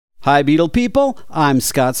Hi, Beatle people. I'm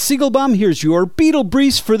Scott Siegelbaum. Here's your Beatle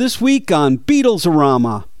Briefs for this week on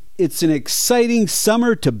Beatles-orama. It's an exciting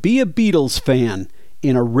summer to be a Beatles fan.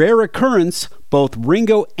 In a rare occurrence, both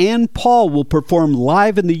Ringo and Paul will perform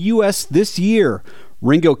live in the U.S. this year.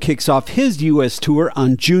 Ringo kicks off his U.S. tour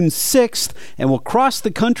on June 6th and will cross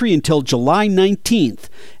the country until July 19th.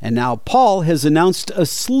 And now Paul has announced a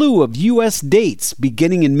slew of U.S. dates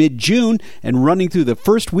beginning in mid-June and running through the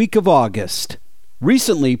first week of August.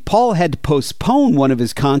 Recently, Paul had to postpone one of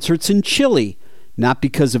his concerts in Chile, not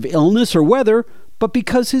because of illness or weather, but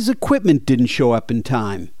because his equipment didn't show up in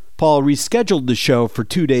time. Paul rescheduled the show for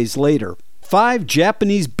 2 days later. 5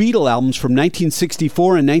 Japanese Beatle albums from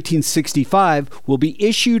 1964 and 1965 will be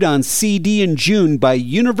issued on CD in June by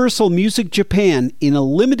Universal Music Japan in a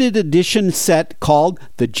limited edition set called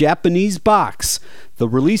the Japanese Box. The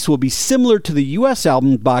release will be similar to the U.S.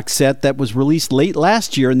 album box set that was released late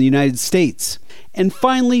last year in the United States. And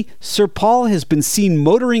finally, Sir Paul has been seen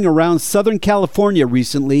motoring around Southern California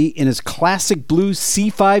recently in his classic blue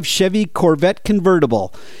C5 Chevy Corvette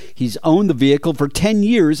convertible. He's owned the vehicle for 10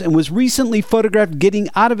 years and was recently photographed getting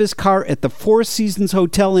out of his car at the Four Seasons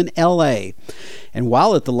Hotel in L.A. And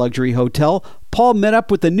while at the luxury hotel, Paul met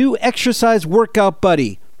up with a new exercise workout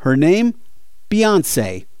buddy. Her name?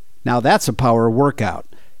 Beyoncé. Now that's a power workout.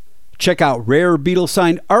 Check out rare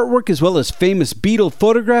Beatle-signed artwork as well as famous Beatle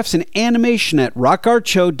photographs and animation at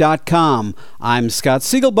rockartshow.com. I'm Scott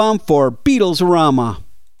Siegelbaum for Beatles-orama.